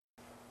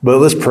But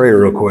let's pray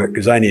real quick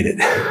because I need it.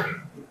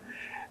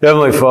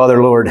 Heavenly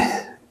Father, Lord,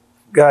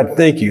 God,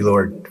 thank you,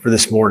 Lord, for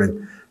this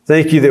morning.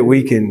 Thank you that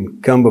we can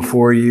come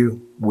before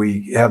you.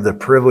 We have the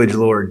privilege,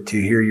 Lord,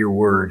 to hear your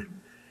word.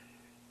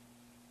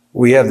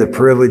 We have the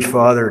privilege,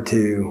 Father,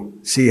 to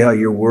see how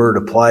your word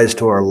applies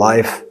to our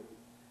life.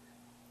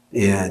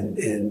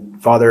 And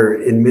Father,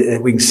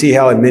 we can see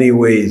how in many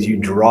ways you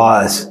draw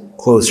us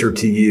closer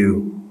to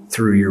you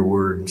through your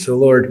word. And so,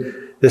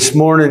 Lord, this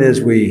morning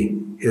as we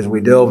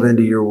delve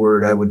into your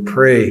word, I would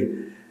pray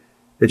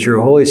that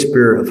your Holy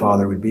Spirit,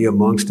 Father, would be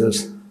amongst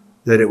us,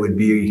 that it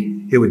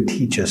would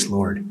teach us,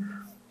 Lord,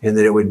 and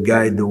that it would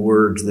guide the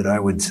words that I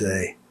would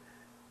say.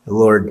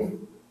 Lord,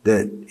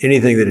 that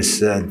anything that is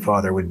said,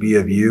 Father, would be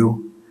of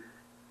you,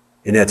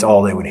 and that's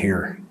all they would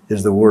hear,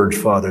 is the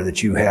words, Father,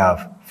 that you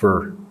have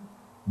for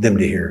them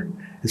to hear.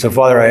 And so,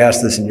 Father, I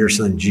ask this in your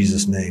Son,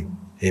 Jesus' name.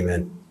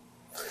 Amen.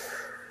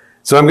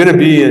 So I'm going to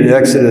be in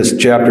Exodus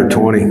chapter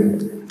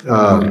 20.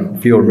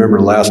 If you'll remember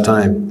last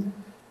time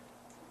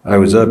I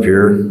was up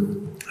here,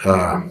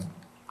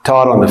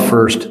 taught on the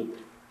first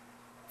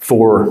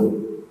 4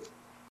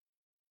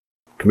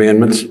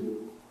 commandments.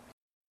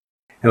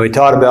 And we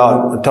taught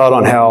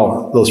on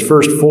how those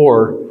first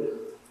 4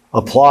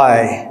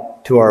 apply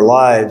to our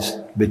lives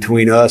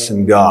between us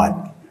and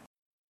God.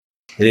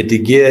 And to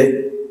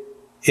get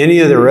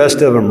any of the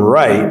rest of them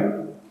right,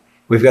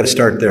 we've got to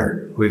start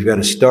there. We've got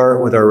to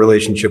start with our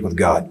relationship with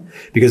God.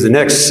 Because the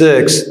next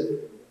 6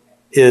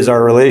 is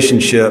our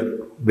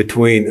relationship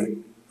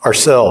between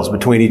ourselves,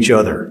 between each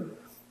other.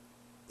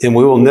 And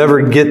we will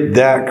never get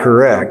that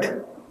correct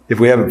if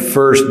we haven't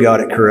first got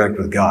it correct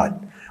with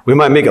God. We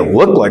might make it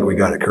look like we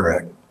got it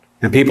correct.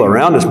 And people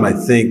around us might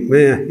think,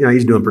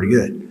 he's doing pretty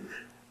good.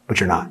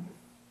 But you're not.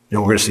 We're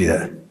going to see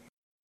that.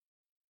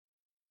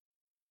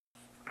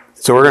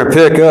 So we're going to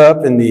pick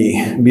up and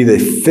be the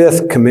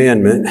 5th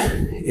commandment.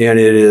 And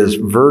it is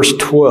verse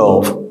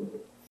 12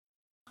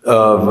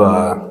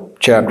 of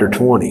chapter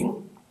 20.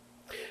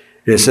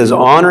 It says,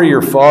 honor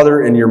your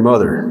father and your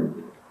mother,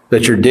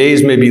 that your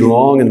days may be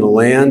long in the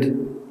land,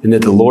 and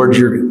that the Lord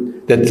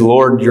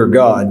your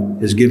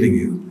God is giving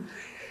you.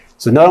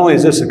 So not only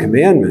is this a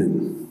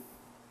commandment,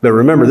 but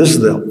remember, this is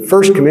the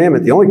first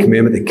commandment, the only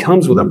commandment that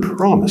comes with a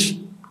promise.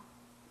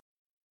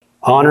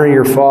 Honor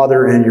your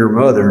father and your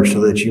mother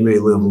so that you may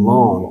live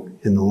long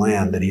in the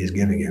land that he is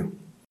giving you.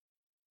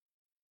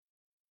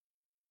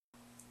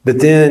 But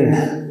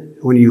then,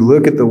 when you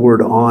look at the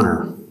word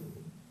honor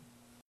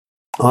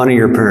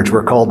your parents.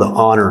 We're called to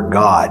honor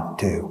God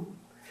too.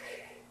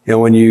 And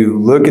when you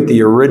look at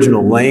the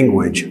original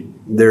language,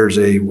 there's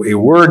a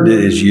word that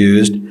is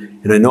used,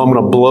 and I know I'm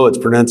going to blow its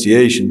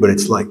pronunciation, but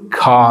it's like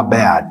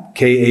kabad,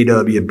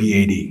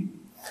 K-A-W-B-A-D.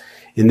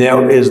 And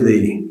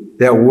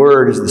that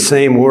word is the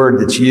same word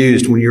that's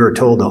used when you are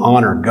told to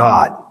honor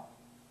God.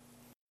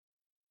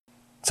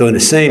 So in the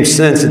same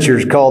sense that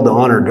you're called to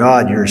honor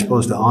God, you're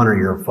supposed to honor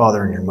your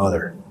father and your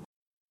mother.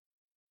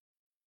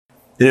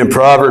 And in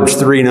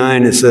Proverbs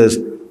 3:9 it says,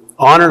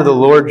 honor the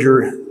Lord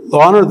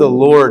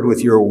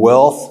with your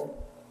wealth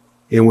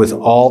and with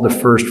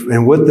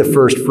the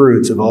first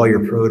fruits of all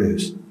your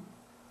produce.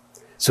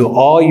 So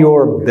all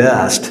your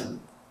best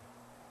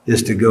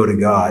is to go to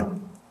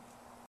God.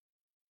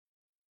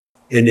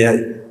 And yet,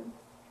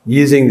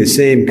 using the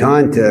same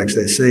context,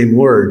 that same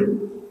word,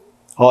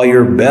 all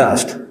your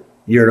best,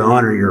 you're to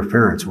honor your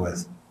parents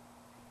with.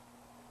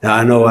 Now,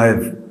 I know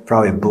I've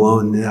probably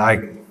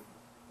I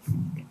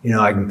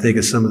can think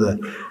of some of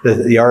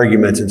the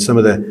arguments and some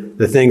of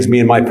the things me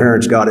and my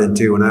parents got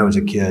into when I was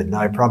a kid. And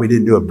I probably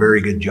didn't do a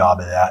very good job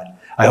of that.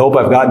 I hope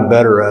I've gotten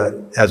better at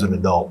it as an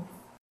adult.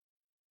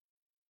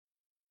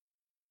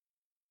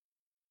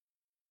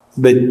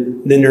 But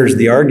then there's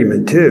the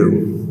argument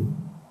too,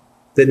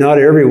 that not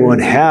everyone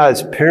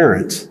has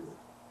parents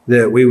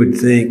that we would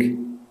think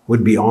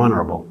would be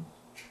honorable.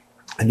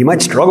 And you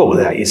might struggle with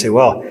that. You say,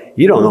 well,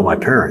 you don't know my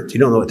parents. You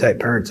don't know what type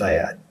of parents I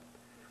had.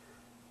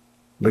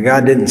 But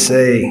God didn't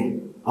say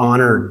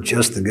honor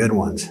just the good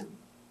ones.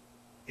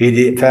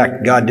 In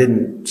fact, God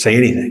didn't say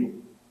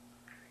anything.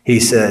 He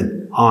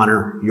said,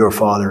 honor your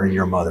father and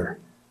your mother.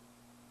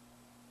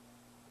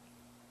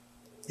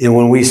 And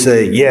when we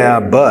say, yeah,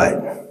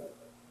 but,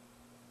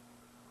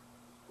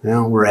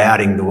 we're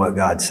adding to what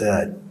God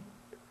said.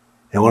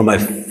 And one of my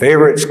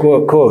favorite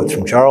quotes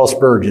from Charles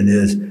Spurgeon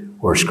is,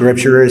 where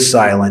Scripture is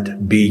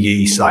silent, be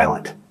ye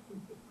silent.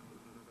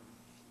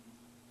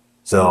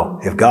 So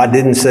if God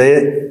didn't say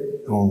it,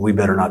 well, we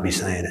better not be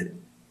saying it.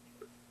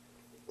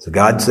 So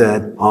God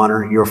said,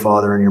 honor your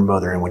father and your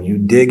mother. And when you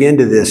dig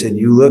into this and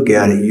you look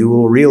at it, you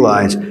will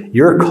realize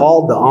you're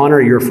called to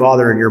honor your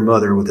father and your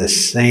mother with the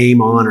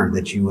same honor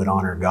that you would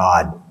honor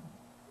God.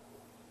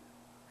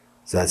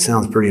 So that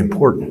sounds pretty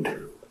important.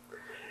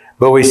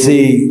 But we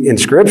see in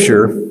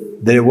Scripture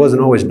that it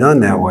wasn't always done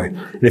that way.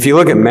 And if you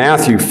look at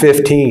Matthew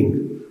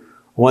 15,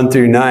 1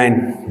 through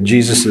 9,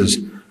 Jesus is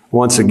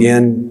once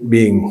again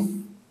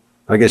being,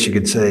 I guess you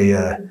could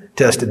say,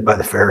 tested by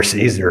the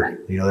Pharisees.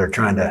 They're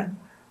trying to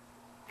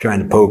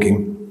poke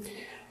him.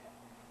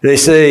 They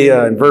say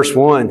in verse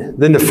 1,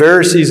 then the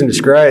Pharisees and the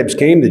scribes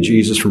came to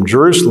Jesus from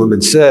Jerusalem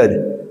and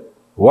said,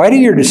 why do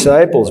your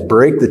disciples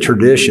break the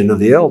tradition of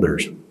the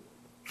elders?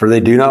 For they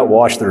do not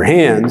wash their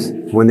hands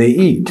when they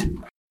eat.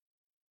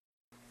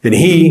 And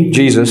he,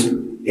 Jesus,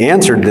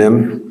 answered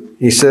them.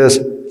 He says,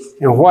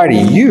 and why do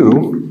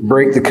you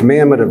break the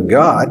commandment of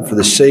God for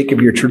the sake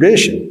of your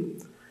tradition?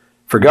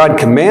 For God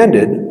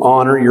commanded,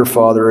 honor your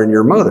father and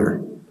your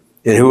mother,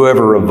 and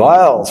whoever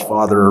reviles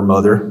father or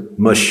mother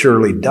must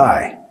surely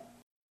die.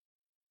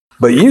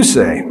 But you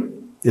say,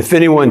 if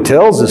anyone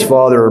tells his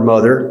father or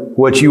mother,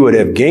 what you would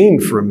have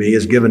gained from me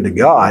is given to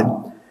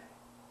God,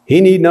 he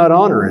need not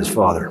honor his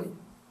father.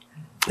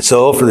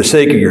 So, for the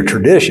sake of your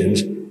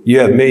traditions, you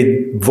have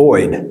made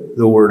void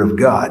the word of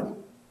God.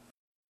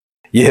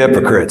 You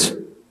hypocrites,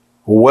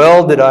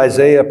 well did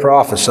Isaiah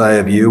prophesy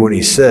of you when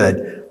he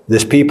said,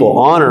 this people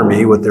honor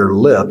me with their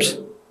lips,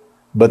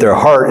 but their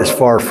heart is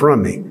far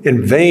from me.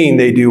 In vain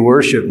they do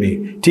worship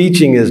me,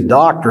 teaching as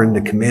doctrine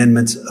the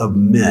commandments of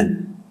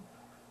men.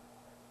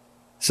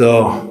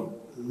 So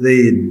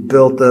they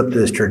built up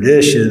this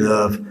tradition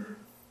of,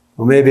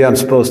 well, maybe I'm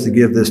supposed to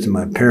give this to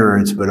my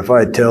parents, but if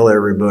I tell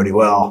everybody,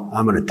 well,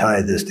 I'm going to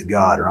tithe this to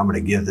God or I'm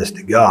going to give this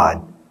to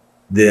God,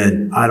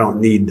 then I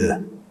don't need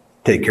to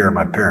take care of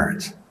my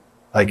parents.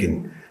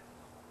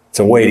 It's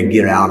a way to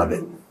get out of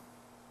it.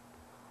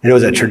 And it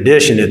was a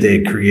tradition that they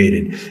had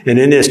created. And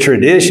in this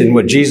tradition,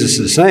 what Jesus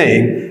is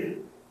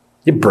saying,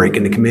 you're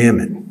breaking the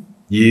commandment.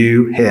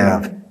 You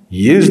have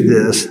used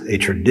this, a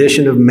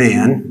tradition of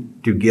man,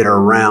 to get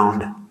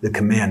around the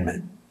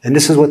commandment. And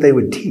this is what they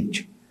would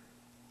teach.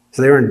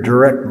 So they were in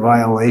direct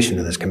violation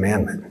of this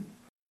commandment.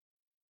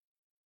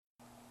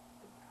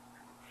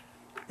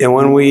 And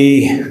when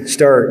we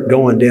start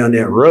going down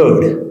that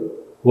road,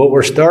 what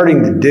we're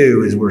starting to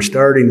do is we're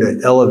starting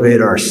to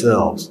elevate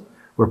ourselves.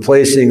 We're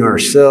placing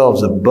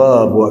ourselves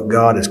above what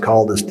God has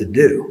called us to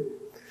do.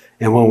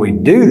 And when we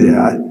do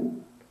that,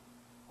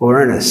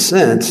 we're in a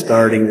sense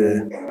starting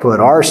to put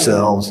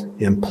ourselves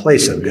in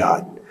place of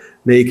God,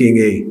 making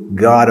a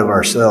God of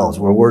ourselves.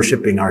 We're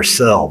worshiping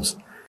ourselves.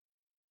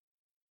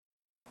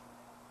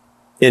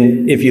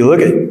 And if you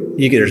look at,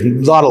 there's a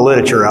lot of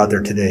literature out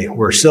there today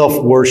where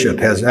self-worship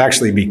has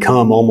actually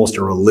become almost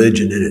a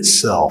religion in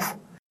itself.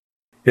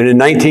 And in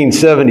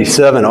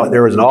 1977,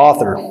 there was an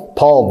author,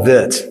 Paul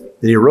Vitz,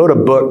 and he wrote a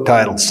book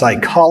titled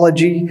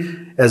Psychology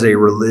as a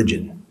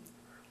Religion,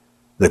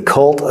 The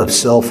Cult of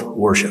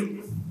Self-Worship.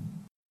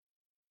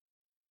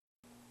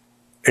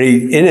 And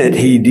in it,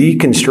 he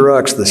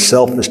deconstructs the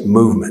selfist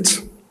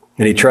movements,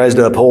 and he tries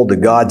to uphold the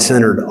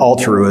God-centered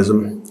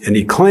altruism, and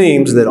he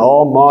claims that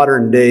all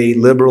modern-day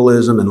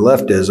liberalism and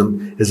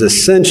leftism is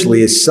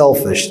essentially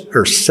selfish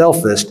or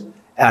selfist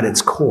at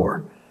its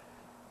core.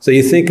 So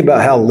you think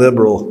about how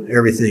liberal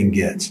everything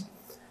gets.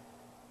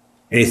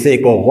 And you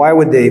think, well, why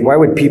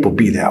would people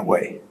be that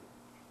way?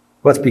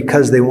 Well, it's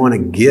because they want to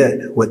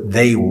get what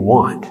they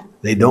want.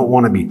 They don't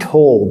want to be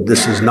told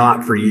this is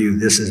not for you,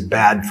 this is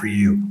bad for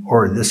you,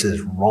 or this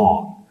is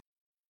wrong.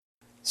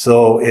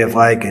 So if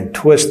I can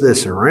twist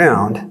this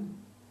around,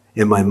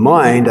 in my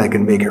mind, I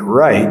can make it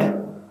right,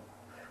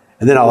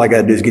 and then all I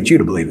got to do is get you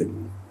to believe it.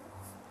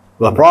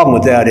 Well, the problem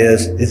with that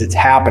is it's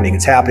happening.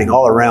 It's happening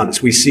all around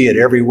us. We see it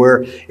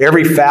everywhere.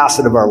 Every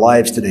facet of our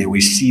lives today,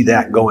 we see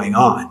that going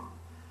on.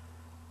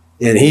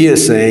 And he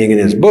is saying in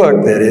his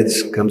book that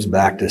it comes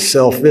back to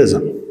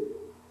selfism.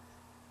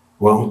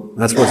 Well,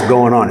 that's what's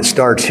going on. It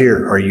starts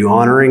here. Are you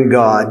honoring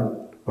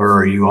God,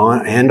 or are you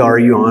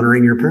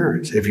honoring your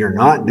parents? If you're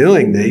not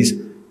doing these,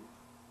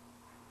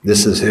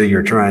 this is who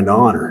you're trying to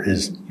honor,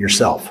 is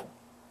yourself.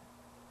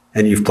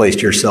 And you've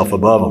placed yourself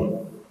above them.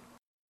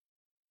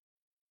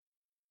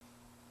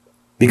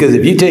 Because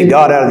if you take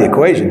God out of the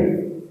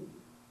equation,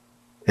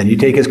 and you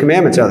take his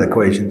commandments out of the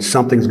equation,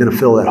 something's going to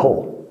fill that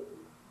hole.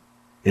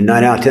 And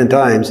 9 out of 10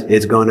 times,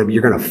 you're going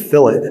to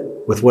fill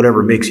it with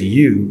whatever makes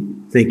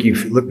you think you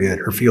look good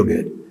or feel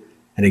good.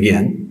 And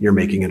again, you're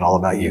making it all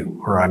about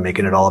you, or I'm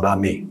making it all about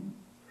me.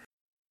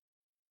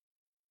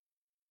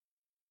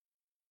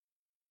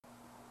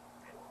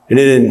 And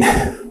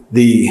in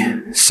the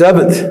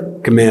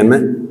 7th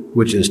commandment,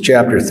 which is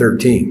verse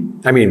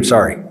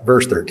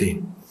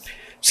 13,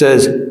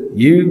 says,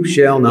 you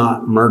shall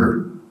not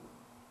murder.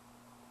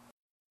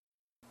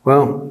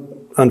 Well,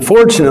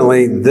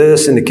 unfortunately,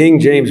 this in the King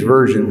James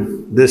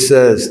Version, this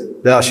says,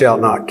 thou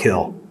shalt not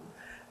kill.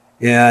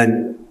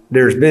 And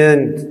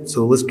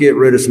so let's get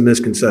rid of some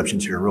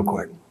misconceptions here real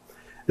quick.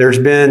 There's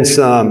been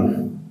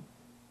some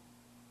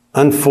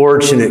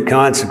unfortunate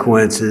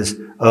consequences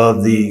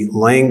of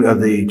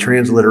the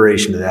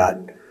transliteration of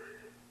that.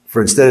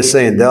 For instead of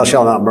saying thou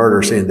shalt not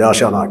murder, saying thou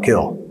shalt not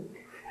kill.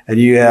 And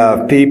you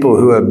have people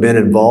who have been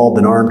involved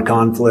in armed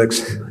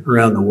conflicts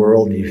around the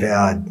world. You've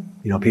had,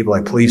 people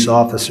like police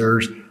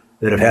officers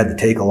that have had to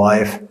take a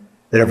life,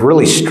 that have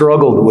really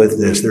struggled with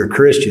this. They're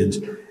Christians.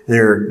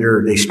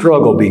 They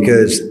struggle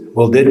because,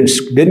 well,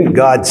 didn't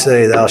God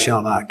say thou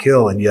shalt not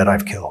kill, and yet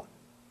I've killed?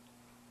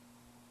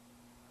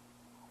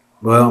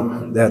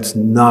 Well, that's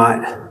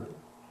not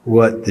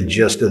what the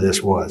gist of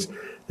this was.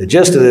 The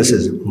gist of this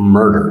is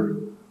murder.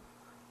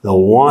 The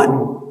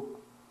wanton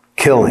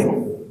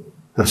killing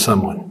of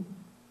someone.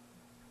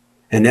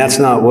 And that's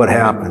not what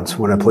happens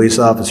when a police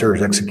officer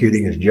is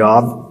executing his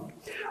job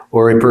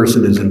or a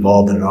person is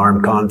involved in an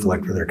armed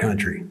conflict for their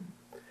country.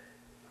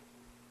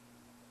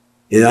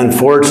 And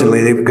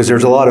unfortunately, because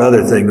there's a lot of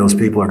other things those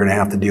people are going to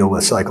have to deal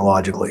with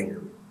psychologically.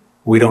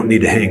 We don't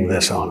need to hang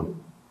this on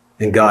them.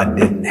 And God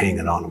didn't hang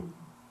it on them.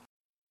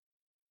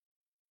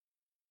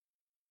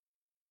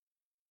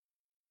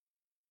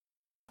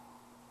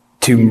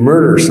 To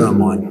murder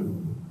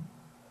someone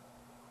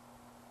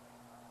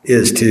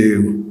is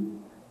to,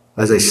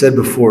 as I said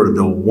before,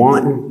 the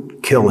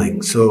wanton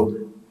killing. So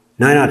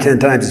 9 out of 10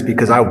 times it's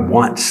because I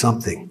want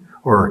something,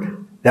 or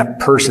that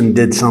person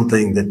did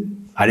something that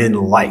I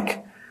didn't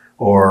like,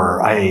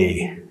 or I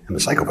am a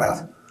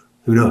psychopath.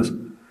 Who knows?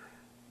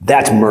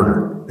 That's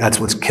murder. That's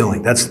what's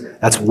killing.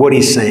 That's what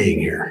he's saying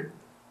here.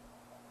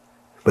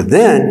 But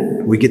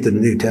then we get to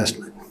the New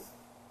Testament.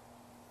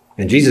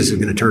 And Jesus is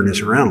going to turn this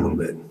around a little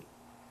bit.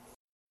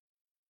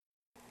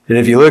 And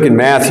if you look in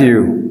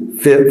Matthew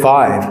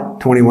 5,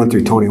 21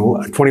 through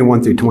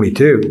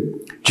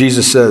 22,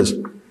 Jesus says,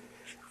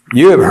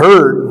 "You have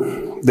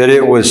heard that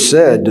it was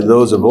said to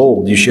those of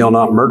old, 'You shall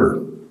not murder.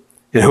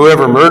 And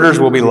whoever murders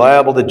will be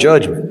liable to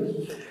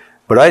judgment.'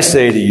 But I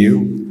say to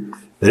you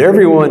that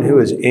everyone who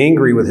is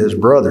angry with his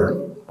brother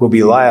will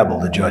be liable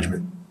to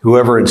judgment.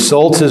 Whoever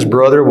insults his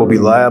brother will be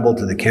liable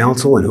to the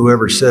council, and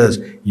whoever says,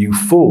 'You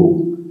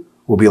fool,'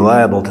 will be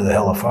liable to the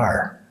hell of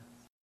fire."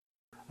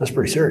 That's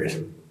pretty serious.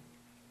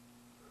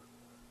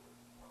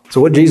 So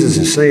what Jesus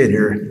is saying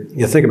here,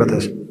 think about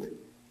this.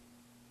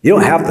 You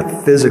don't have to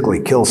physically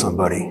kill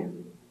somebody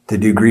to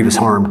do grievous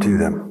harm to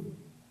them.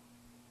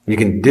 You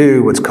can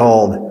do what's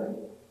called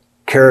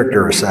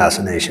character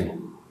assassination.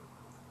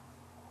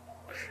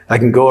 I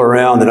can go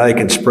around and I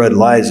can spread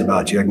lies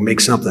about you. I can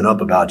make something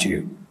up about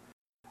you.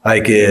 I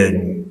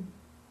can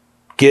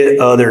get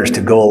others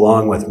to go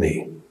along with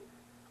me.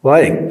 Well,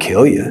 I didn't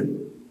kill you.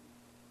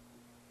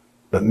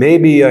 But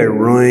maybe I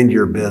ruined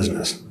your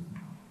business.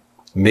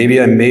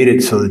 Maybe I made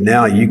it so that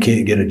now you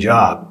can't get a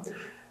job.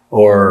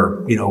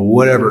 Or,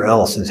 whatever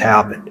else has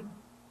happened.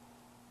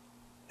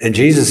 And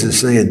Jesus is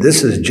saying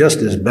this is just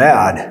as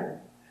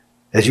bad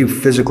as you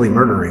physically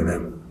murdering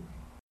them.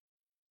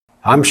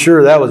 I'm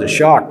sure that was a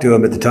shock to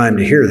him at the time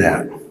to hear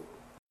that.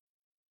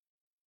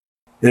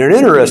 And an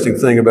interesting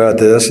thing about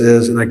this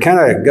is, and I kind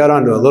of got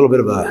onto a little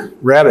bit of a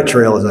rabbit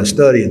trail as I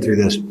studied through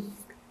this.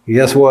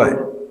 Guess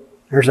what?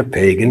 There's a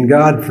pagan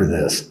god for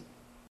this.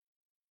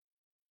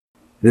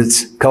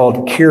 It's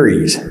called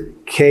Keres,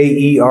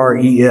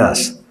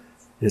 Keres.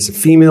 It's a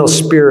female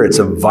spirits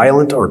of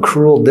violent or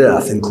cruel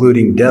death,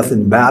 including death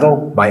in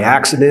battle, by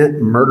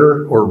accident,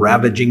 murder, or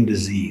ravaging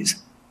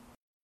disease.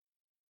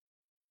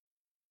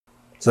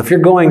 So if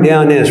you're going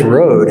down this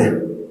road,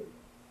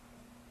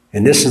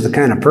 and this is the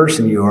kind of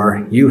person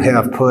you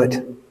have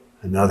put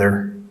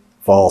another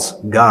false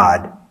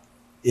god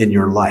in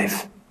your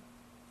life.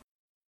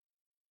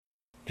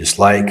 Just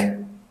like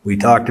we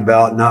talked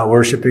about not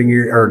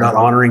not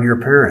honoring your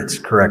parents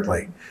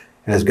correctly,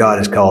 as God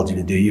has called you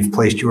to do. You've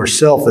placed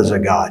yourself as a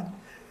god.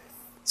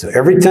 So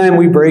every time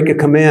we break a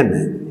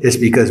commandment, it's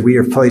because we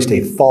have placed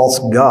a false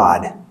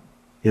god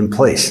in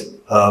place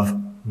of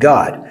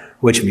God,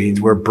 which means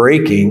we're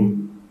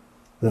breaking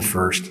the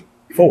first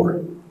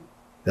 4.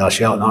 Thou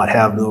shalt not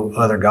have no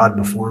other god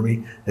before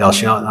me. Thou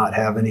shalt not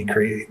have any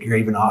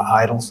graven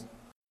idols.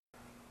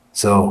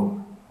 So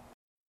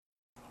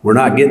we're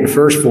not getting the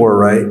first 4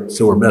 right,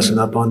 so we're messing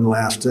up on the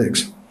last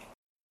 6.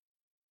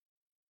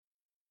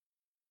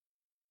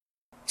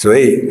 So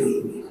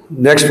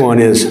next one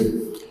is,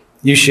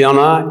 you shall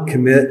not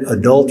commit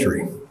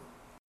adultery.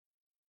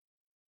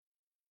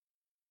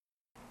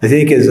 I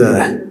think as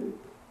a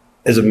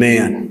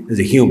man, as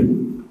a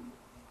human,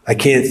 I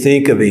can't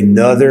think of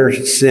another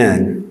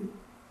sin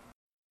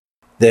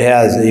that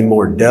has a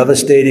more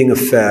devastating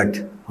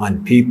effect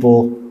on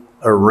people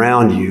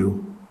around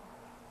you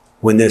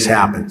when this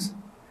happens.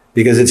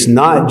 Because it's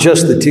not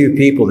just the 2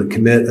 people that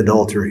commit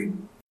adultery.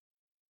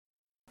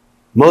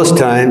 Most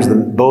times,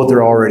 both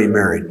are already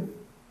married.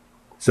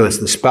 So it's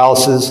the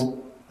spouses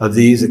of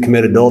these that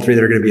commit adultery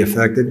that are going to be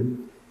affected.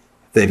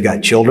 If they've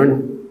got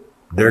children,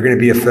 they're going to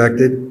be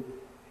affected.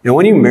 And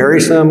when you marry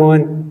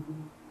someone,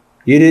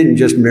 you didn't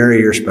just marry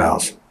your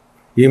spouse.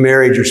 You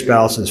married your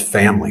spouse's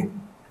family.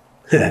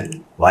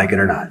 Like it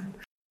or not.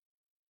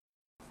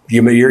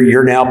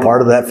 You're now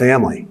part of that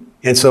family.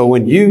 And so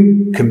when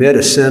you commit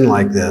a sin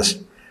like this,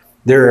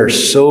 there are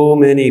so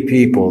many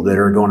people that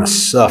are going to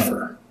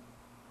suffer.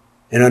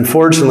 And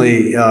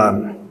unfortunately,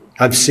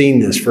 I've seen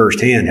this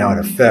firsthand, how it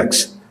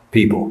affects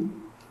people.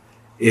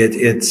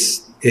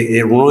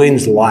 It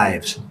ruins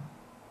lives.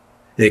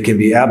 It can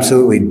be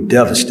absolutely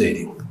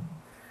devastating.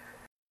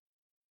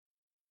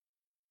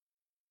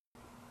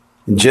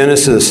 In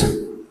Genesis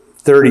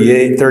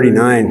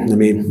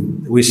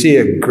 39, we see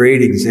a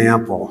great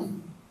example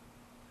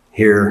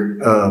here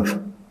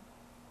of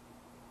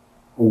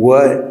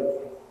what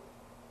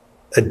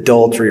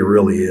adultery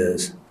really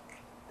is.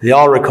 You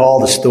all recall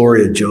the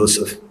story of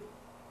Joseph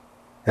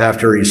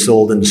after he's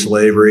sold into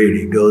slavery and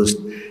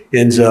he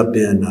ends up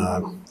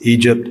in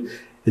Egypt.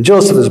 And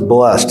Joseph is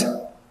blessed.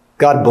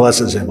 God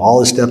blesses him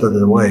all his step of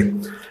the way.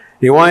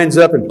 He winds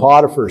up in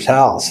Potiphar's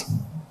house.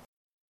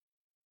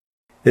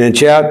 And in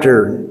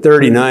chapter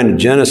 39 of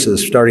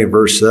Genesis, starting in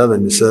verse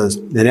 7, it says,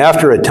 and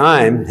after a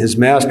time,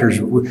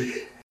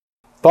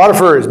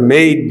 Potiphar has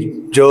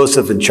made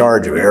Joseph in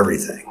charge of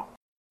everything.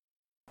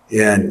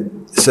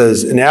 And it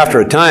says, and after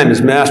a time,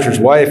 his master's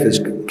wife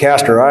has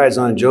cast her eyes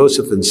on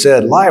Joseph and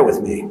said, lie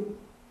with me.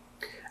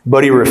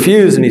 But he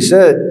refused, and he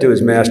said to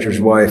his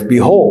master's wife,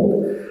 behold,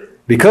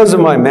 because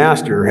my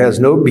master has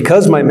no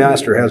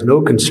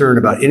concern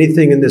about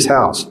anything in this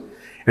house,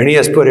 and he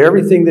has put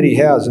everything that he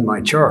has in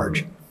my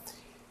charge,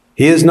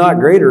 he is not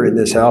greater in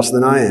this house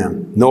than I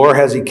am, nor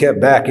has he kept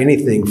back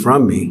anything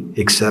from me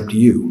except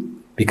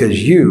you,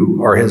 because you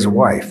are his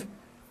wife.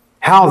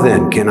 How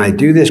then can I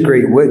do this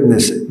great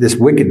wickedness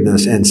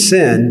and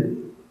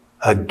sin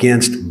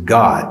against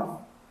God?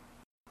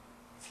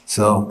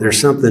 So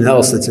there's something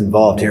else that's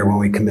involved here when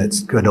we commit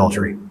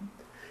adultery.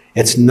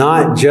 It's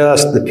not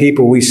just the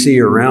people we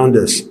see around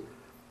us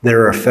that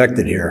are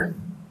affected here.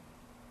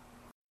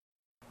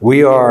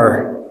 We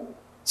are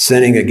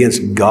sinning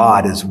against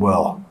God as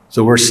well.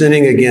 So we're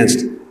sinning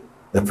against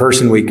the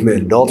person we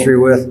commit adultery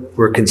with.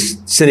 We're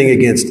sinning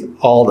against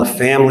all the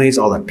families,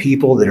 all the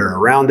people that are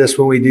around us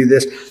when we do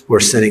this. We're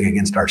sinning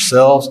against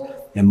ourselves.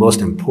 And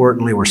most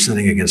importantly, we're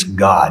sinning against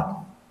God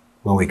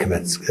when we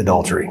commit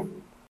adultery.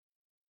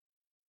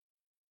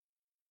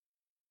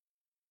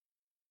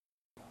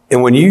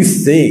 And when you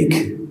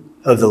think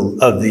of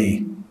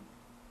the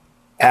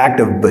act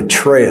of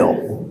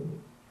betrayal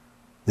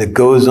that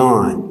goes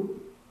on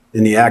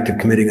in the act of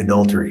committing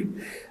adultery,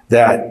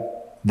 that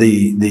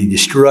the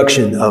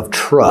destruction of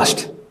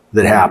trust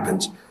that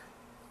happens,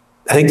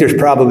 I think there's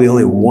probably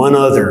only one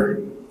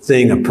other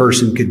thing a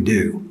person could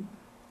do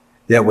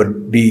that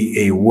would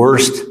be a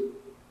worst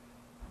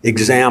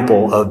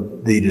example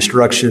of the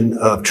destruction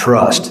of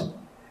trust,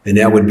 and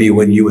that would be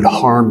when you would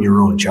harm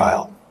your own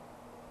child.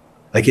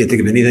 I can't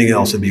think of anything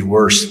else that'd be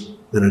worse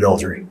than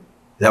adultery.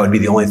 That would be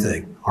the only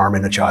thing,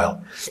 harming a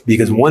child.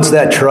 Because once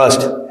that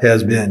trust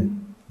has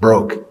been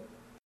broke,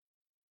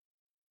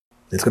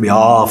 it's going to be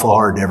awful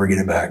hard to ever get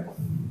it back.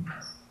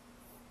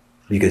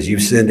 Because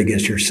you've sinned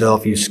against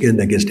yourself, you've sinned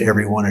against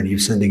everyone, and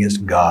you've sinned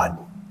against God.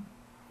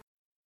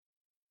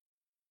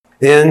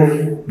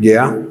 And,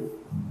 yeah,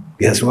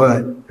 guess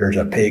what? There's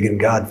a pagan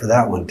god for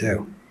that one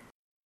too.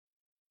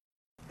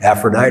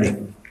 Aphrodite.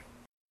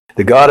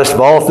 The goddess of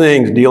all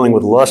things dealing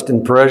with lust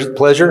and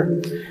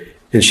pleasure,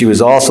 and she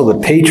was also the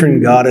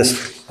patron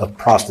goddess of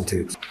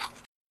prostitutes.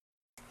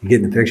 You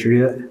getting the picture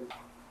yet?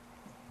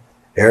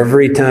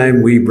 Every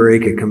time we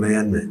break a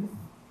commandment,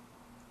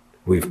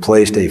 we've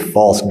placed a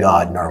false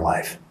god in our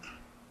life.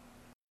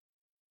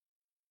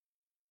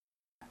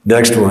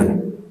 Next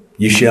one,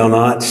 you shall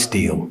not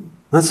steal.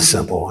 That's a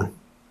simple one.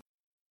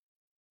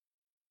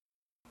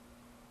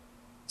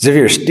 So if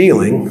you're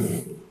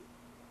stealing,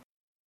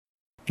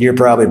 you're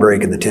probably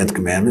breaking the 10th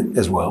commandment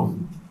as well.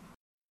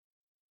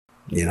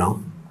 You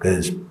know,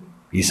 because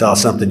you saw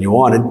something you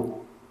wanted,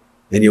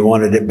 and you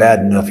wanted it bad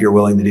enough, you're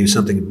willing to do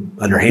something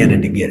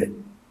underhanded to get it.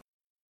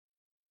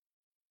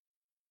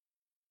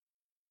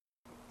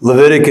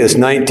 Leviticus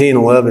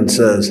 19:11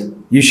 says,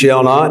 you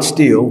shall not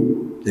steal,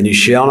 and you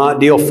shall not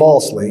deal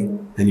falsely,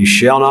 and you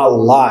shall not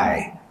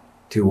lie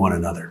to one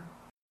another.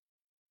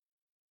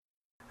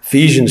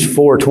 Ephesians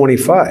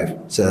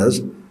 4:25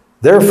 says,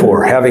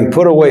 therefore, having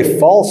put away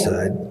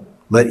falsehood,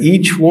 let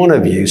each one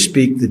of you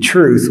speak the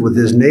truth with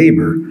his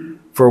neighbor,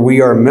 for we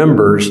are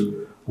members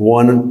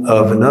one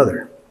of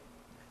another.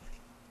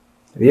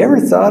 Have you ever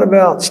thought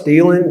about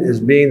stealing as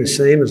being the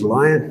same as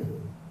lying?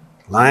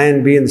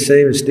 Lying being the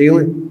same as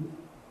stealing?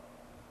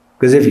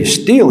 Because if you're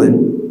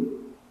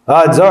stealing,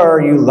 odds are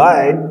you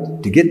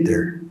lied to get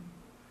there.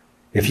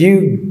 If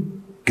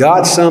you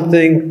got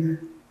something,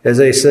 as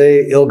they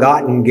say,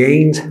 ill-gotten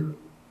gains,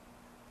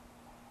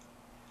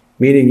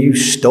 meaning you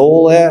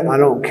stole that. I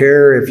don't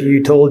care if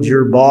you told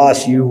your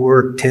boss you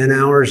worked 10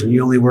 hours and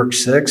you only worked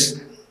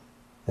 6.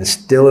 That's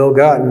still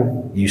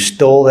ill-gotten. You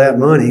stole that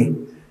money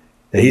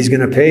that he's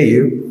going to pay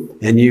you,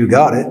 and you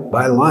got it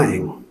by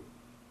lying.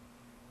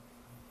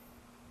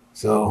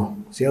 So,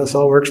 see how this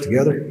all works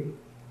together?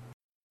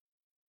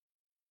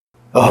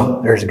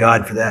 Oh, there's a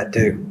God for that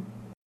too.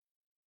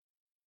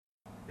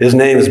 His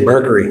name is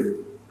Mercury,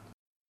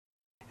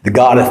 the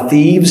god of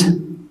thieves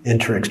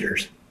and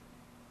tricksters.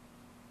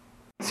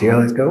 See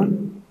how that's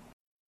going?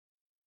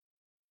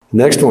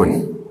 Next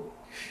one.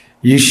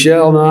 You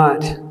shall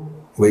not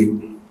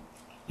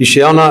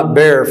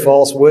bear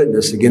false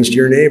witness against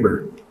your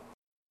neighbor.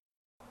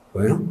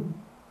 Well,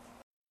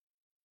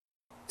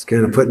 it's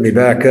kind of putting me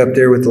back up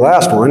there with the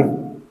last one.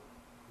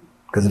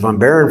 Because if I'm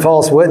bearing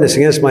false witness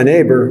against my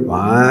neighbor,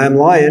 I'm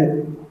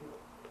lying.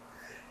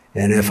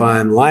 And if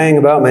I'm lying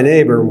about my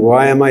neighbor,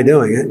 why am I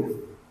doing it?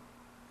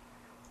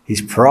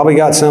 He's probably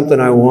got something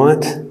I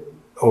want,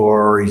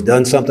 or he's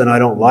done something I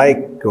don't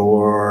like,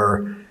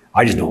 or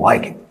I just don't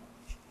like him.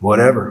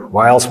 whatever.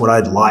 Why else would I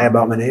lie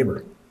about my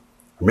neighbor?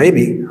 Or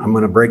maybe I'm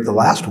going to break the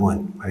last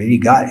one. I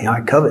mean,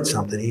 I covet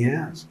something he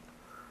has.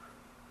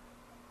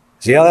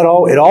 See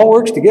how it all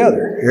works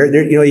together.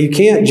 You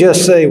can't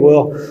just say,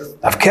 well,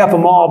 I've kept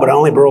them all, but I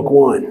only broke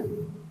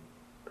one.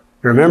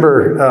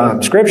 Remember,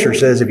 Scripture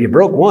says if you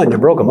broke one, you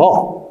broke them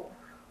all.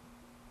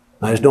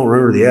 I just don't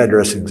remember the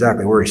address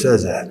exactly where he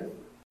says that.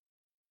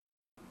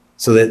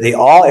 So that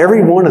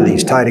every one of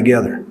these tie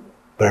together.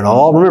 But it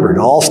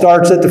all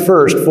starts at the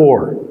first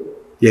 4.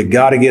 You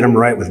got to get them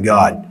right with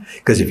God.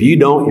 Because if you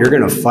don't, you're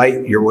going to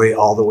fight your way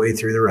all the way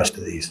through the rest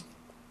of these.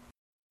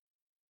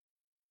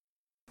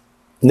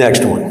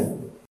 Next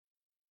one.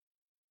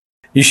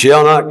 You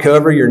shall not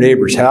cover your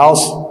neighbor's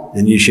house,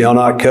 and you shall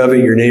not covet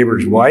your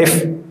neighbor's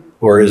wife,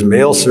 or his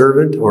male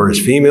servant, or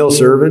his female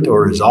servant,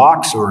 or his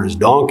ox, or his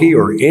donkey,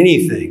 or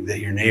anything that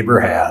your neighbor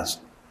has.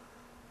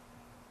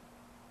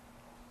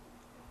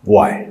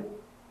 Why?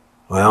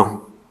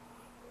 Well,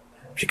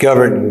 if you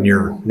covet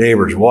your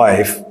neighbor's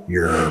wife,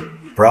 you're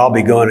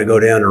probably going to go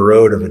down the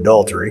road of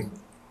adultery.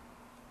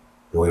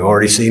 We've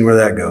already seen where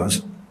that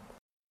goes.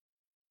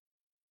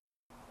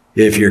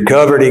 If you're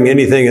coveting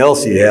anything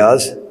else he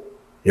has,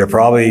 you're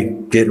probably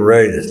getting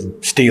ready to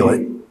steal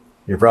it.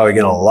 You're probably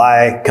going to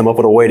lie, come up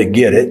with a way to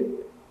get it.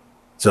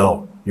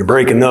 So you're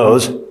breaking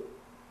those.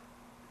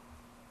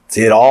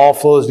 See, it all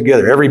flows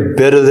together. Every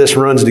bit of this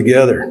runs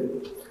together.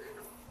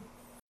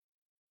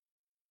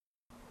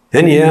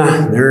 And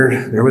yeah,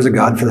 there was a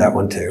God for that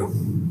one too.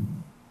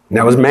 And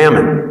that was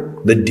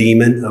Mammon, the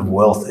demon of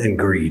wealth and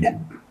greed.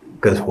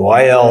 Because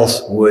why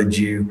else would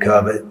you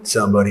covet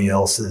somebody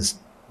else's,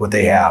 what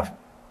they have?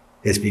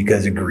 It's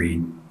because of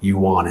greed. You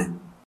want it.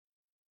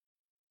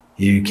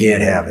 You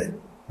can't have it,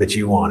 but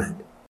you want it.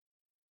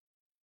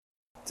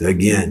 So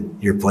again,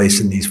 you're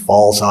placing these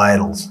false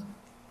idols.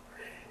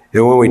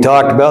 And when we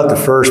talked about the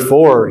first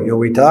 4,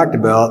 we talked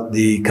about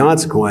the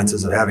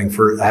consequences of having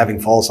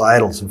false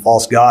idols and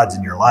false gods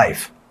in your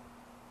life.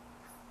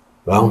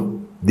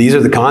 Well, these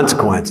are the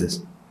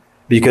consequences.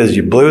 Because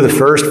you blew the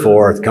first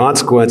 4, the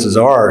consequences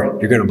are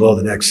you're going to blow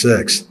the next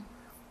 6.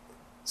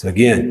 So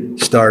again,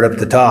 start up at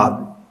the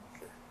top.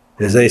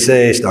 As they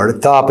say, start at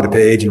the top of the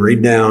page and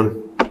read down.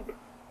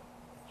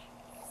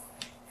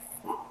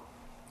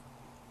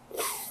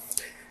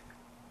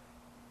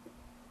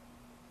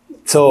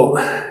 So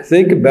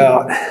think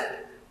about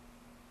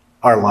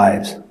our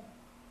lives.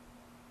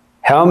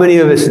 How many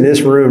of us in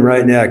this room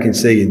right now can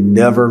say you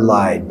never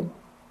lied?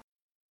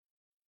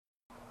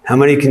 How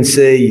many can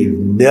say you've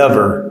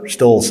never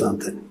stole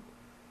something?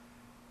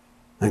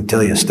 I can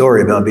tell you a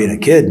story about being a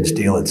kid and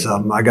stealing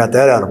something. I got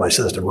that out of my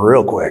system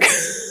real quick.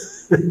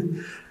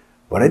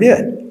 But I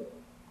did.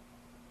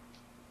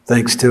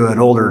 Thanks to an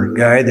older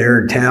guy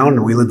there in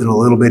town. We lived in a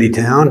little bitty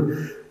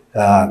town.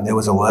 It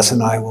was a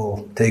lesson I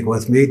will take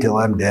with me till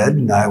I'm dead,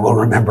 and I will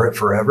remember it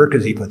forever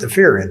because he put the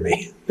fear in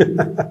me.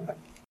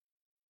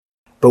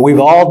 But we've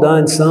all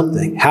done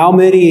something. How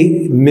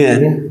many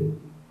men,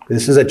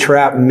 this is a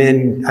trap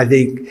I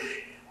think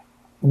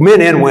men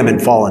and women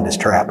fall in this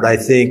trap, but I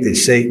think that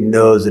Satan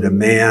knows that a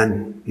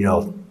man,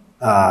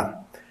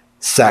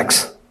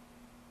 sex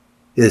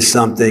is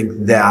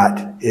something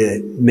that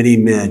many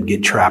men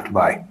get trapped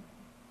by.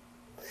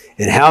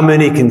 And how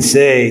many can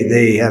say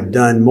they have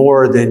done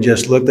more than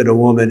just looked at a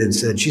woman and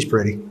said, she's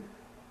pretty,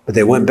 but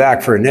they went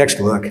back for a next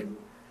look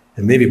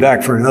and maybe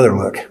back for another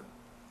look.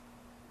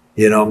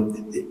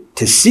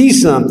 To see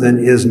something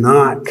is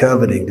not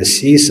coveting. To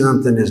see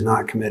something is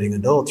not committing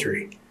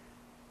adultery.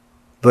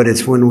 But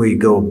it's when we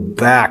go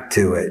back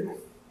to it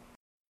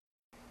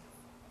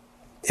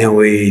and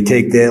we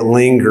take that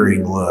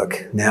lingering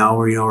look. Now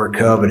we're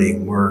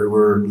coveting,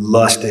 we're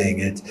lusting.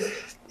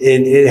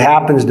 It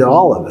happens to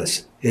all of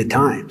us at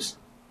times.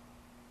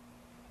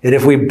 And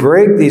if we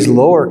break these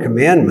lower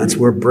commandments,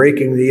 we're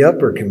breaking the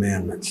upper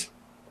commandments.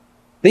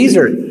 These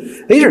are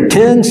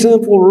 10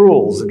 simple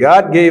rules that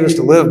God gave us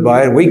to live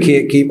by, and we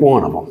can't keep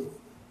one of them.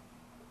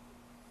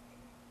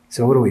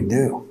 So what do we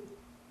do?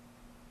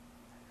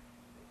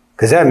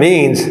 Because that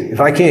means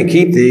if I can't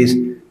keep these,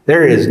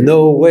 there is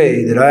no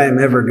way that I am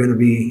ever going to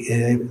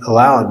be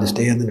allowed to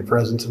stand in the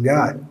presence of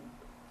God.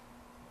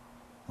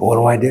 What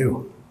do I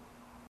do?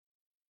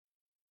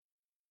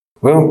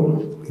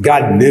 Well,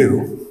 God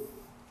knew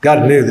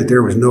that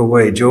there was no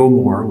way Joe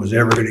Moore was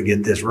ever going to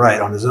get this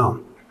right on his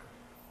own.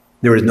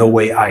 There is no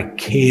way I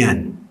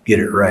can get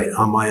it right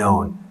on my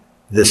own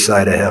this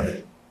side of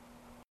heaven.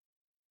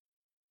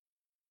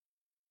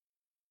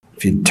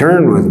 If you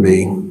turn with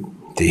me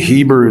to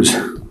Hebrews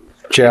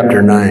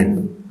chapter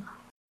 9.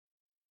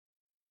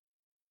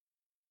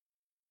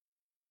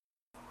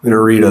 I'm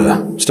going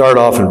to start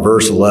off in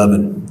verse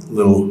 11, a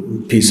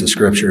little piece of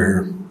scripture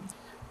here.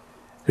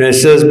 And it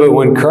says, "But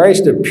when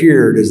Christ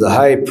appeared as the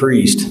high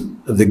priest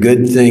of the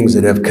good things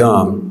that have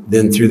come,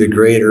 then through the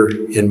greater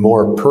and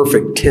more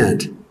perfect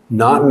tent,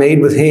 not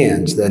made with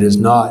hands, that is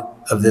not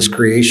of this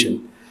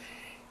creation,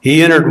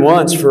 he entered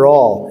once for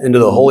all into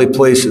the holy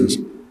places,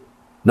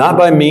 not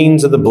by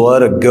means of the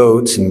blood of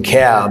goats and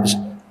calves,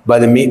 but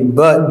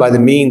by the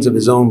means of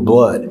his own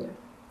blood,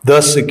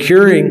 thus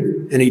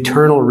securing an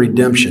eternal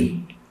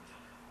redemption.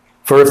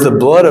 For if the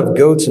blood of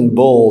goats and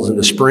bulls and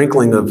the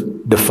sprinkling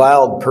of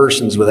defiled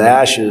persons with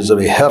ashes of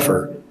a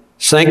heifer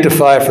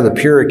sanctify for the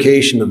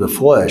purification of the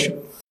flesh,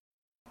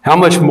 how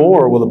much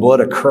more will the blood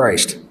of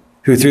Christ,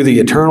 who through the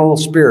eternal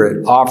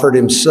Spirit offered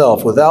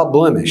himself without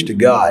blemish to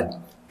God,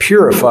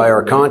 purify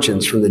our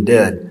conscience from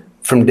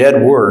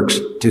dead works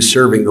to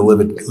serving the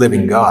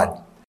living God.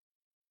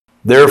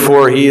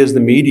 Therefore he is the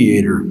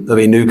mediator of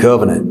a new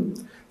covenant,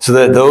 so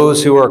that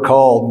those who are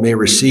called may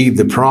receive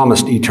the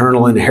promised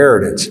eternal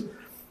inheritance,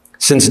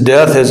 since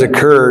death has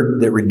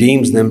occurred that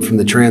redeems them from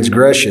the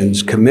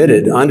transgressions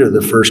committed under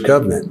the first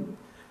covenant.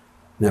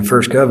 And that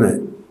first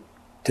covenant,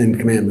 10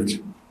 Commandments.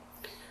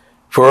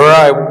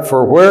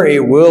 For where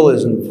a will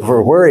is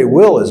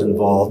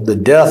involved, the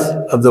death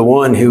of the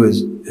one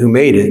who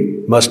made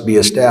it must be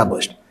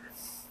established.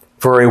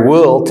 For a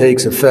will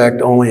takes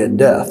effect only at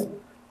death,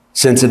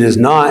 since it is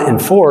not in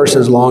force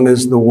as long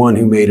as the one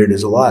who made it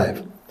is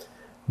alive.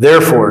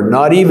 Therefore,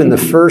 not even the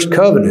first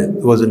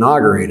covenant was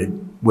inaugurated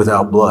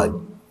without blood.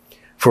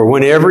 For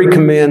when every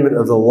commandment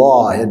of the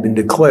law had been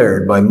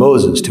declared by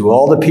Moses to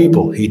all the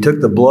people, he took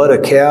the blood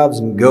of calves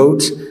and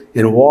goats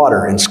in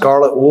water and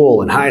scarlet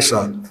wool and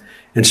hyssop,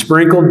 and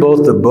sprinkled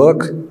both the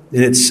book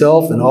in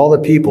itself and all the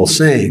people,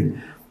 saying,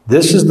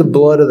 "This is the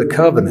blood of the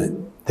covenant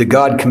that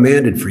God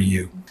commanded for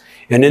you."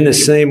 And in the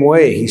same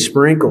way he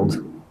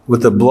sprinkled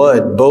with the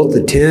blood both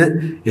the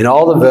tent and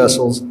all the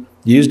vessels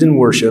used in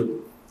worship.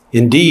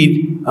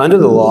 Indeed, under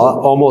the law,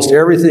 almost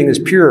everything is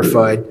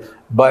purified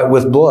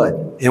with blood,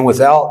 and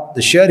without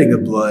the shedding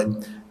of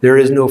blood, there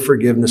is no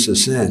forgiveness of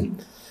sin.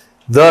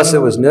 Thus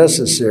it was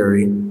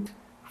necessary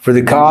for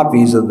the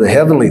copies of the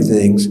heavenly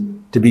things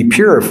to be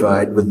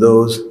purified with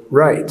those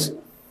rites,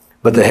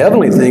 but the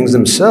heavenly things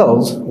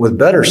themselves with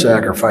better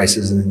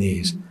sacrifices than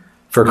these.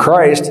 For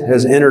Christ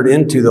has entered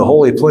into the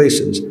holy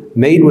places,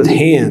 made with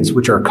hands,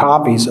 which are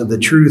copies of the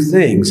true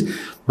things,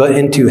 but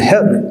into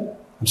heaven.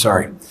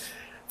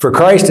 For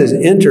Christ has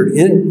entered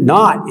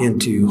not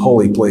into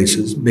holy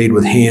places, made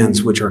with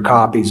hands, which are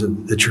copies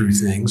of the true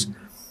things,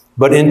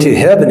 but into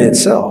heaven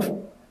itself,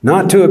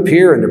 not to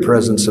appear in the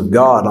presence of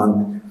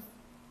God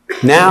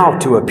now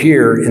to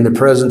appear in the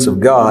presence of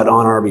God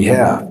on our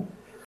behalf.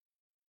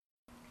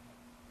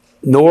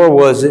 Nor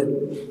was it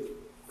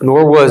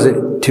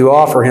to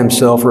offer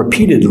himself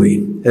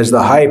repeatedly, as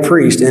the high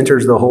priest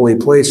enters the holy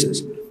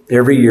places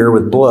every year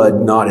with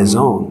blood not his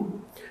own.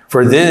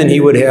 For then he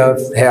would have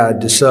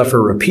had to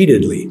suffer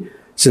repeatedly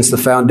since the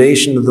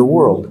foundation of the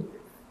world.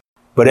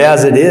 But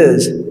as it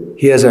is,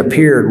 he has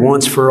appeared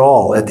once for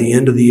all at the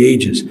end of the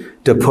ages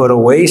to put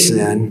away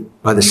sin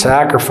by the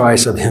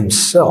sacrifice of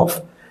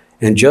himself.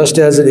 And just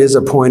as it is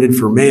appointed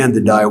for man to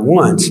die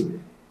once,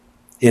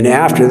 and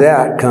after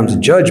that comes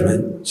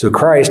judgment, so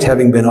Christ,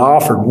 having been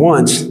offered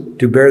once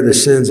to bear the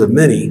sins of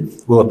many,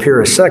 will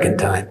appear a second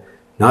time,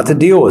 not to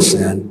deal with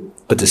sin,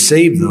 but to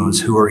save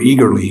those who are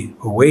eagerly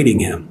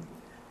awaiting him.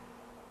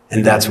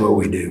 And that's what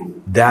we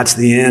do. That's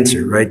the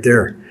answer right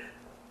there.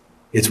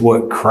 It's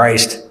what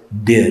Christ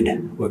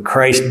did. What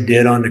Christ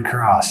did on the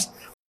cross.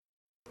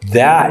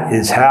 That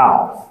is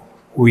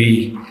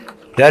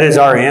that is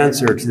our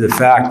answer to the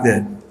fact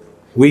that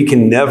we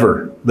can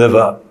never live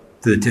up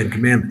to the 10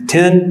 Commandments.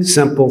 10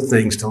 simple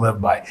things to live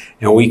by.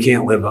 And we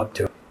can't live up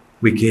to it.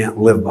 We can't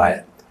live by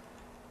it.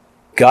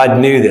 God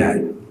knew that.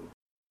 And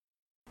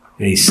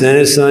he sent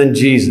his son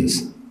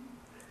Jesus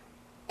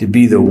to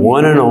be the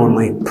one and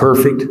only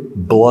perfect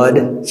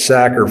blood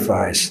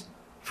sacrifice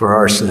for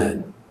our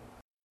sin.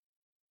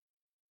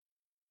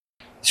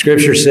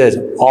 Scripture says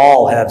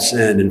all have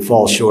sinned and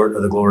fall short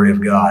of the glory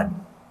of God.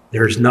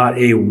 There's not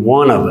a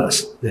one of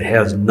us that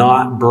has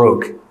not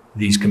broke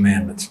these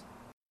commandments.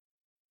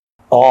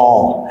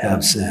 All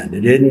have sinned.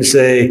 It didn't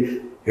say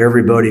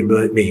everybody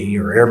but me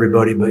or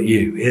everybody but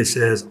you. It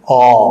says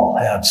all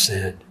have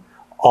sinned.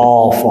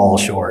 All fall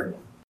short.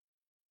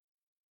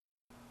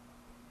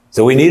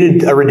 So we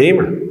needed a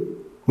Redeemer.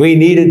 We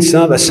needed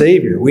a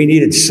Savior. We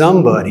needed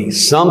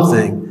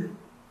something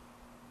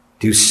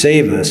to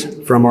save us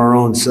from our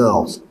own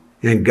selves.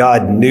 And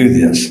God knew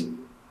this.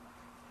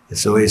 And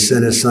so he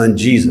sent his son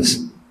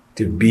Jesus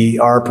to be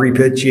our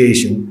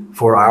propitiation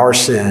for our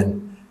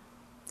sin,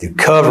 to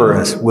cover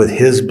us with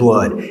his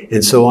blood.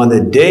 And so on the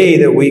day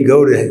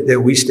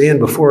that we stand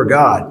before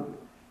God,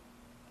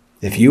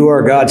 if you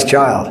are God's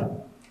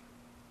child,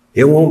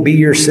 it won't be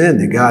your sin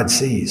that God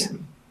sees.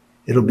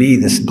 It'll be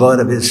this blood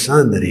of his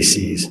son that he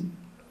sees.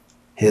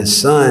 His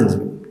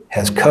son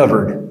has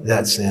covered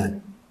that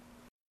sin.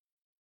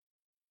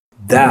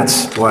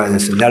 That's why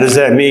this is. Now, does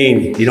that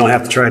mean you don't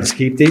have to try to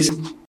keep these?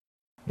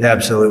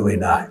 Absolutely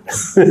not.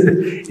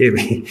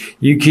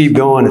 You keep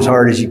going as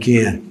hard as you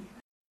can.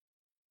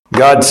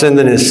 God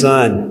sending his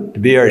son to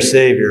be our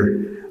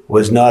Savior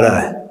was not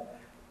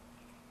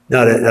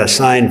a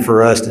sign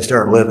for us to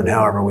start living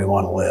however we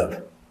want to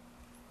live.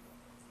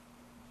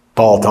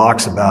 Paul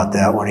talks about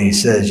that when he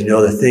says,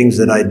 the things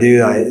that I do,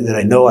 that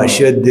I know I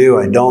should do,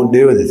 I don't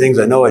do. And the things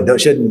I know I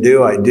shouldn't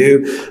do, I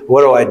do.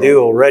 What do I do?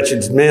 Oh,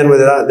 wretched man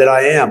that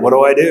I am. What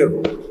do I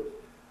do?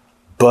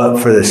 but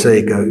for the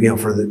sake of,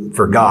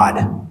 for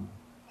God,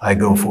 I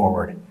go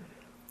forward.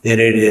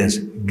 And it is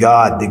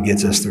God that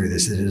gets us through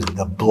this. It is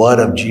the blood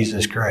of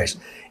Jesus Christ.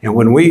 And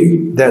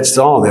when that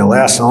song, the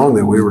last song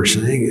that we were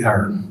singing,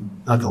 or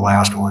not the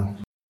last one,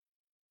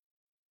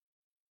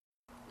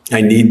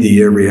 I need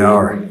thee every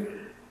hour.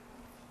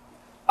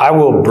 I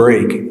will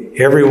break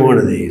every one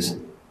of these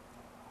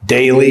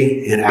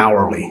daily and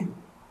hourly.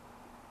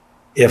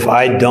 If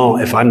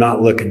I'm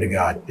not looking to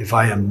God, if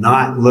I am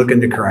not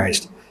looking to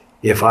Christ,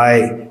 if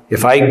I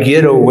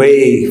get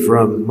away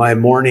from my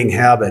morning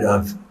habit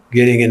of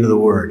getting into the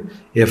Word,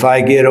 if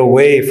I get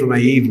away from my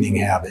evening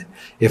habit,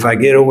 if I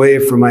get away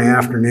from my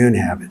afternoon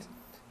habit,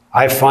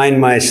 I find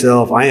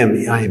myself, I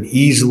am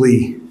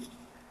easily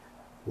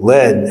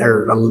led,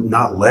 or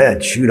not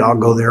led, I'll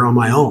go there on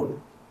my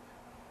own.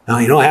 Now,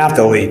 you don't have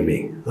to lead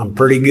me. I'm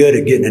pretty good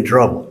at getting in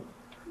trouble,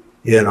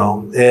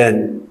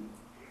 and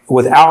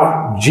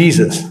without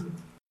Jesus,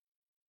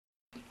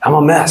 I'm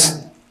a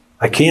mess.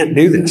 I can't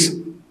do this.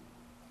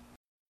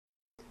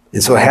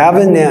 And so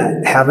having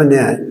that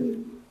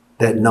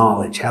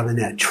knowledge, having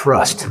that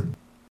trust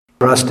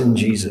in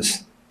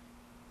Jesus,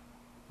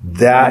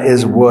 that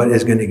is what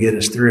is going to get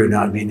us through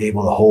not being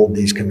able to hold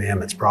these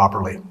commandments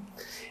properly.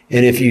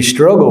 And if you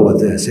struggle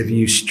with this, if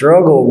you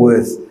struggle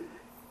with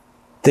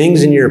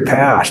things in your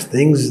past,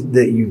 things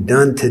that you've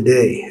done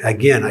today,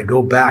 again, I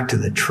go back to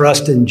the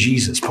trust in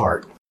Jesus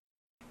part.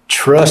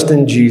 Trust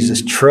in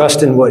Jesus,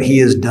 trust in what He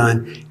has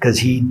done, because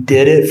He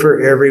did it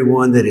for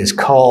everyone that is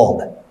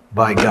called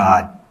by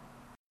God.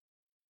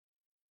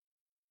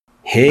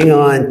 Hang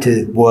on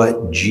to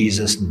what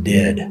Jesus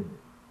did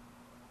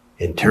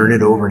and turn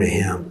it over to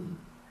Him.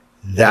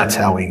 That's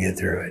how we get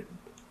through it.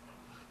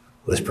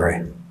 Let's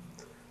pray.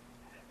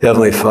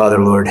 Heavenly Father,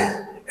 Lord,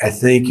 I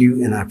thank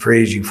You and I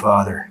praise You,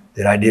 Father,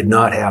 that I did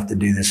not have to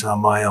do this on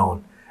my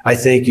own. I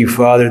thank You,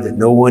 Father, that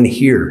no one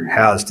here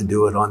has to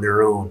do it on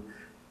their own,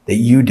 that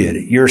You did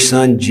it. Your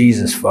Son,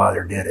 Jesus,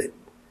 Father, did it.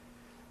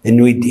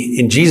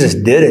 And Jesus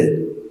did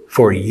it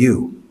for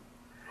You.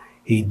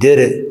 He did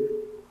it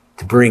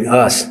to bring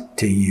us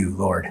to You,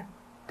 Lord,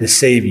 to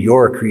save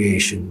Your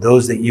creation,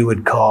 those that You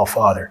would call,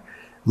 Father.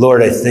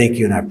 Lord, I thank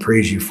You and I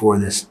praise You for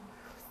this.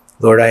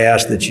 Lord, I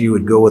ask that You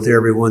would go with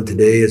everyone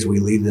today as we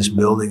leave this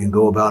building and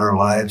go about our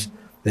lives,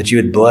 that You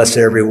would bless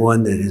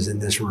everyone that is in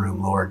this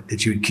room, Lord,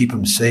 that You would keep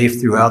them safe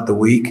throughout the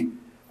week.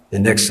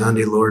 And next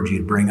Sunday, Lord,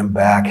 You'd bring them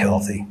back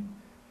healthy.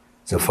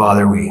 So,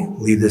 Father, we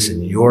leave this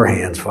in Your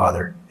hands,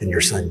 Father, in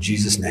Your Son,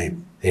 Jesus'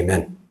 name.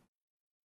 Amen.